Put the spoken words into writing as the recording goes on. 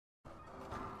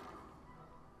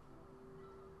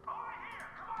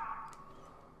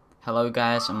Hello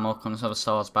guys and welcome to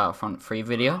EA.Star's Battlefront 3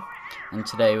 video, and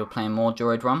today we're playing more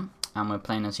Droid Run and we're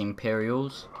playing as the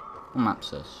Imperials. What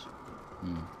map's this?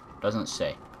 Doesn't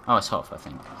say. Oh, it's Hoth, I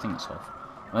think it's Hoth.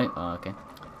 Wait, oh, okay.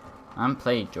 I haven't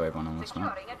played Droid Run on this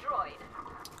map.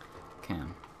 Okay,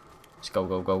 let's go,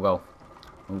 go, go, go.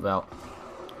 Move out.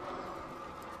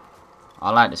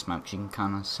 I like this map because you can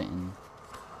kind of sit in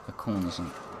the corners and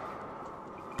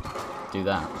do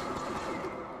that.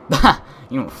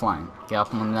 You went flying. Get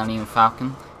up on the Millennium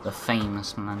Falcon, the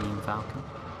famous Millennium Falcon.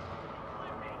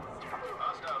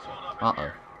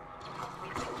 Uh-oh.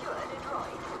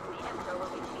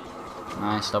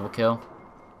 Nice, double kill.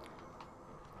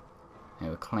 Okay,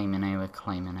 we're claiming A, we're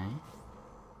claiming A.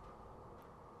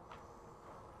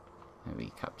 There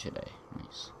we captured A,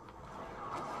 nice.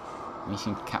 We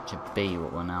seem to capture B,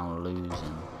 what we're now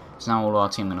losing. So now all our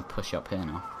team are going to push up here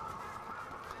now.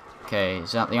 Okay,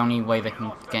 is that the only way they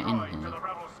can get in here?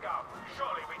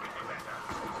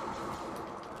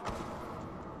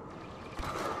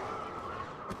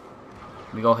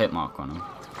 We got a hit mark on him.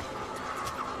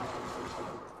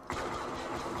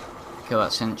 Kill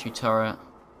that sentry turret.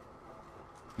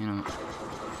 You know,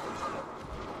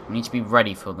 we need to be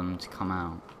ready for them to come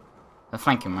out. They're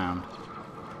flanking round.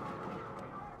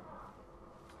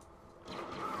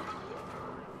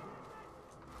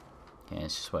 Okay,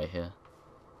 let's just wait here.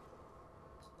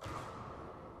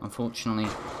 Unfortunately,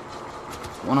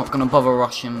 we're not going to bother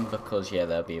rushing because, yeah,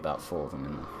 there'll be about 4 of them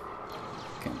in there.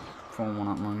 Okay, throwing one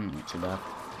up mine, not too bad.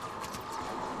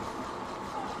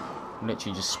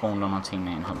 Literally just spawned on our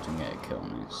teammate and helped him get a kill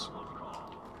on this.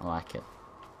 I like it.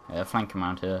 Yeah, they're flanking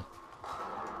around here.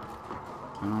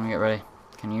 I want to get ready.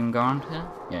 Can you even go around here?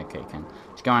 Yeah, okay, you can.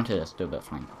 Just go around here, let's do a bit of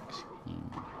flank.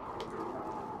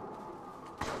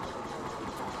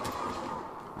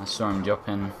 I saw him drop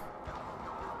in.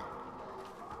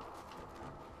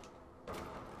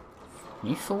 Can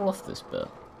you fall off this bit?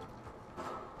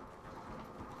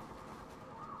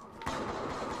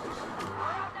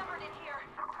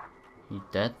 You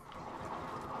dead?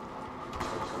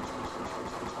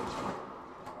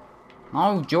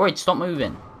 Oh, droid, stop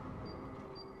moving!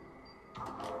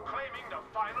 Claiming the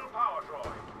final power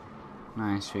droid.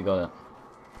 Nice, we got it.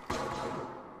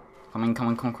 Come in, come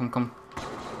on, come, come, come.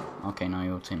 Okay, no,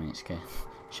 your teammates, okay.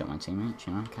 Shot my teammates,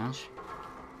 you know, cash.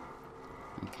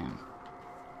 Okay.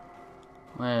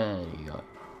 Where do you go?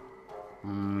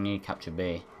 We need to capture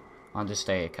B. I'll just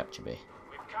stay here, capture B.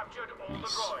 We've captured all nice.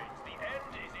 the droids. The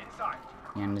end is in sight.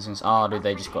 The end is in sight. Oh, dude,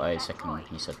 they just got a second.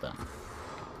 He said that.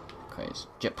 Okay, it's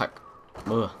jetpack.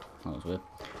 Ugh, that was weird.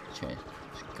 Okay,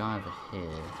 this guy over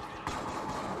here.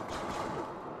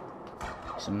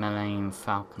 Some Millennium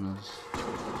Falconers.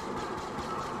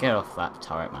 Get off that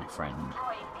turret, my friend.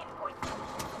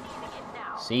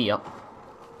 See ya.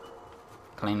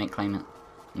 Claim it, claim it.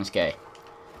 Let's go.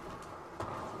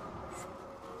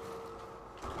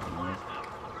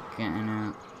 Getting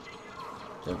out.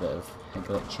 Do a bit of a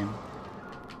glitching.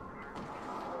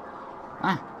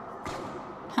 Ah!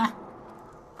 Ha!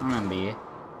 I remember you.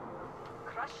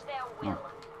 Oh.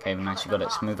 Okay, nice, you got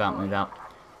it. Move out, move out.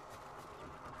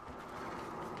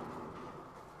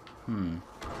 No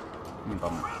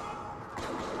bummer.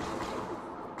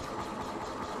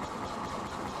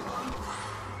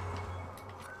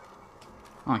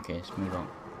 Okay, let's move on.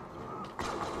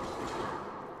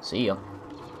 See ya.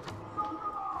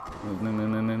 Move, move, move,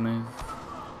 move, move, move.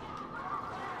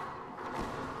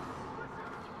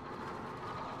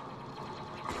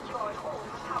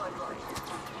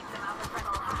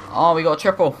 Oh, we got a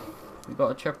triple. We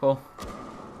got a triple.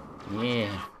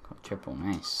 Yeah, got a triple.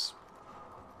 Nice.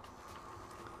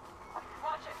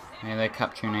 Hey, they're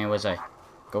capturing A. Where's A?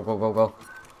 Go, go, go, go.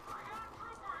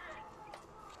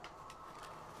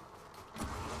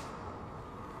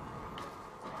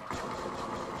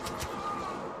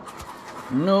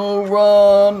 No,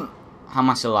 run! How am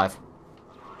I still alive?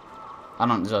 I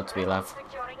don't deserve to be alive.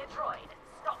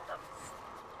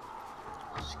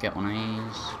 Let's get one of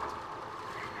these.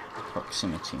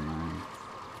 Proximity mine.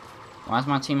 Why is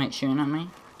my teammate shooting at me?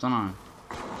 Don't know.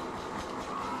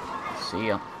 See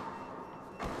ya.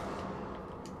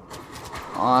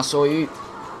 Oh, I saw you.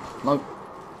 No.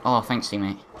 Oh, thanks,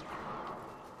 teammate.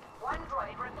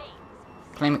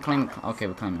 Claim it, claim it. Okay,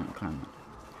 we're claiming it, we're claiming it.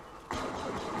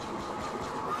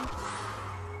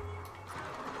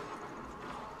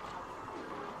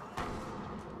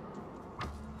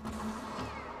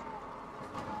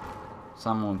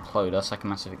 Someone will implode us like a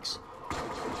massive explosive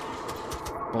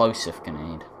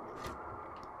grenade.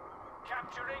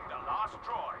 Capturing the last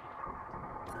droid.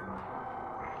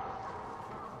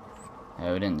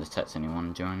 Yeah, we didn't detect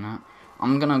anyone during that.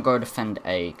 I'm gonna go defend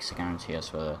A because I guarantee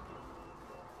us we're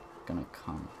gonna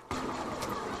come.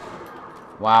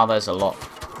 Wow, there's a lot.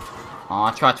 Oh,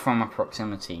 I tried to throw my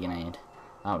proximity grenade.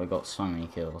 That would have got so many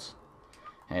kills.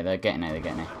 Hey, they're getting it, they're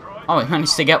getting it. Oh, he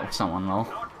managed to get someone, lol.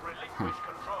 Huh.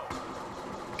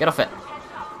 Get off it.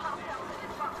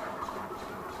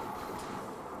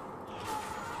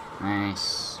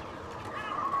 Nice.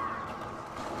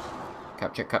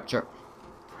 Capture, capture.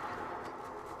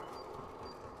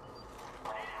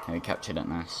 Yeah, we captured it,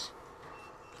 nice.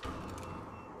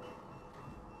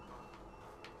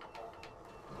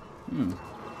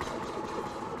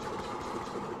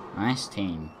 Nice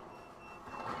team.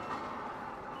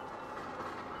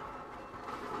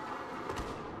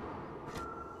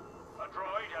 A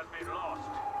droid has been lost.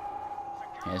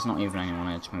 Yeah, there's not even anyone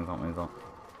here. Just move up, move up.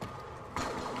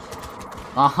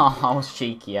 Oh, I was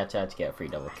cheeky. I tried to get a free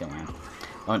double kill, man.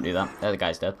 Don't do that. There, the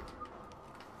guy's dead.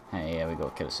 Hey, yeah, we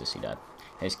got to kill a sissy dad.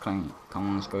 Here's clean. Come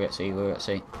on, let's go get C. Go get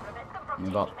C.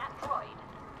 Move up.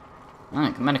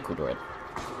 Alright, medical droid.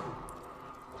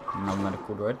 Another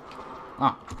medical droid.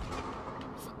 Ah.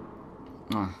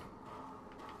 Ah.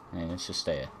 Hey, let's just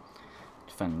stay here.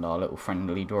 Defend our little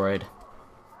friendly droid.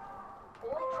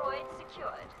 All droids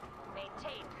secured.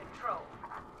 Maintain control.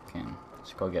 Okay,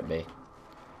 let's go get B.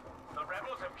 The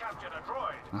rebels have captured a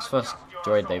droid. That's the first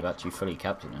droid they've actually fully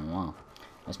captured in a while.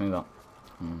 Let's move up.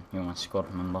 You're my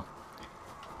squad member.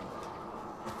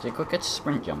 Is it quicker to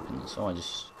sprint jump in this? Or I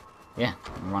just, yeah,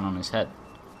 run on his head.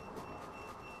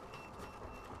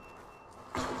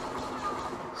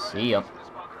 See ya.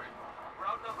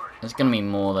 There's gonna be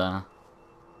more there.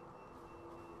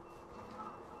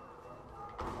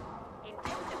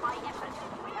 Intensify effort.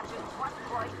 We have just one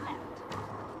droid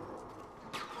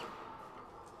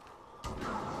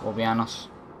left. All behind us.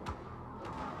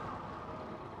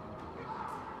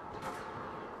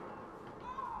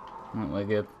 Right, we're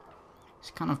good.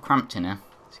 It's kind of cramped in here.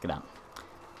 Let's get out.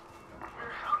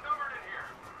 We're outnumbered in here.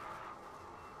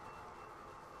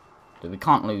 Dude, we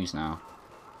can't lose now.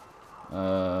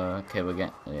 Okay,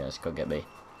 yeah, let's go get B.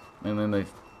 Move, move,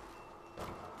 move.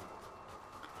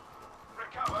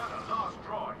 Recover the lost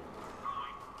droid.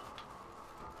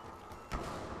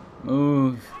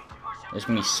 Move. There's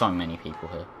gonna be so many people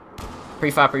here.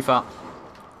 Pre-fire, pre-fire.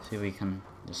 See if we can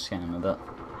just scan them a bit.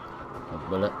 With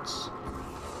bullets.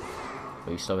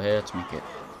 Boost over here to make it.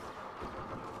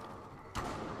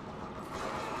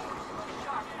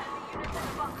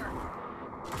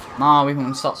 Nah, we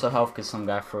can start so health because some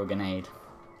guy threw a grenade.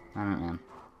 I don't know.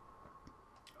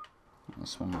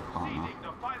 That's one more partner.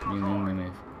 Move, move, move,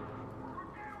 move.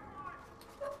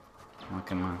 I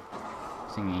can,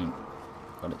 this thing ain't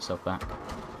got itself back.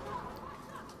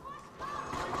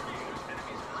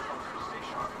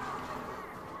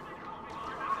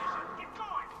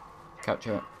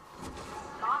 Capture it.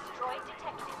 Lost droid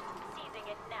detected. Seizing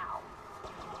it now.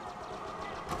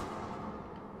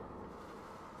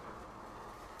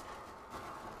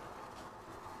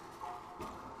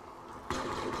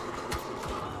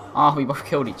 Oh, we both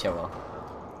killed each other.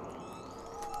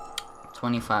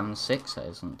 25 and 6, that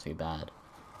isn't too bad.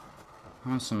 I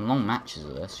have some long matches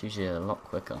of this, usually a lot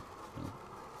quicker.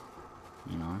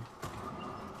 You know.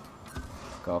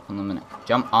 Go up on the minute.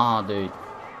 Jump! Ah, dude.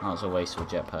 That was a waste of a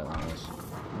jetpack, that was.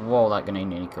 Whoa, that grenade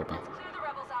nearly killed me. Clear the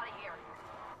rebels out of here.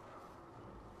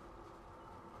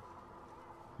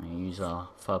 I use our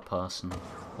third person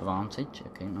advantage.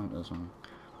 Okay, no, there's one.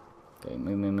 Okay,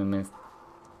 move, move, move, move.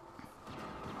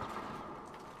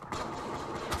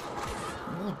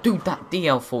 Oh, dude, that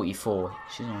DL-44.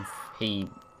 She's on. He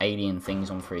alien things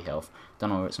on free health. Don't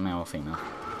know whether it's male or female.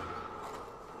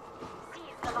 Seize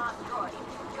the last droid.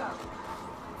 Go.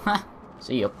 Ha!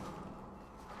 See ya.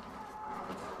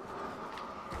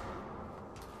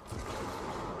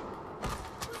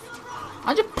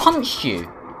 I just punched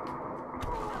you.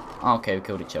 Oh, okay, we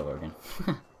killed each other again.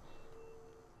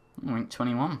 Rank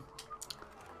 21.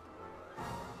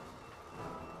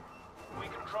 We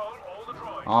control all the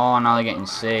droids. Oh, now they're getting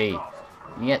C.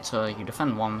 You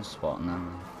defend one spot and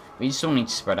then we just all need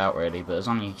to spread out really, but there's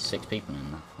only 6 people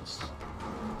in this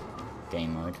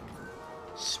game mode.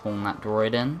 Spawn that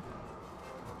droid in.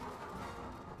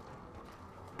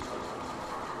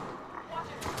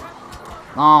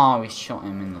 Oh, we shot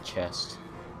him in the chest.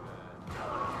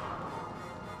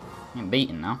 Getting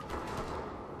beaten now.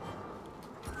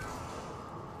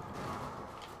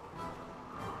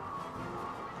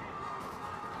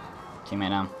 Teammate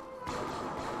down.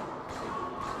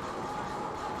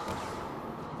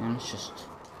 And it's just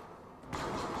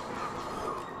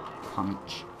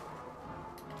punch.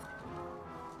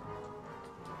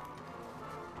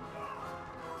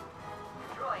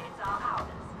 Droids are ours.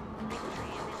 Victory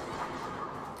is in sight.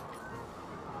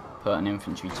 Put an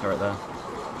infantry turret there.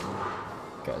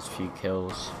 Get us a few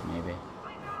kills, maybe. We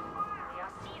are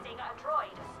seizing a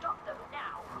droid. Stop them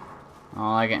now.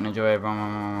 Oh, they're getting a droid.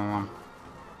 Run.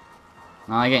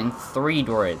 No, they're getting 3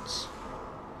 droids.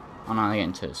 Oh no, they're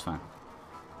getting 2, it's fine.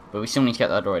 But we still need to get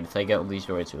that droid. If they get all these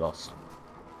droids, we lost.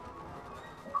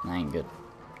 That ain't good.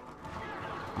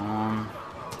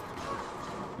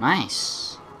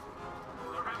 Nice.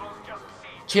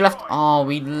 She left. Oh,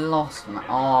 we lost.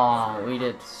 Oh, we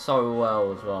did so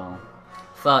well as well.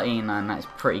 13, and that's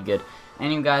pretty good.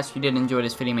 Anyway, guys, if you did enjoy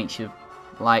this video, make sure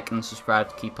to like and subscribe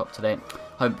to keep up to date.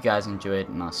 Hope you guys enjoyed,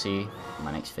 and I'll see you in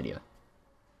my next video.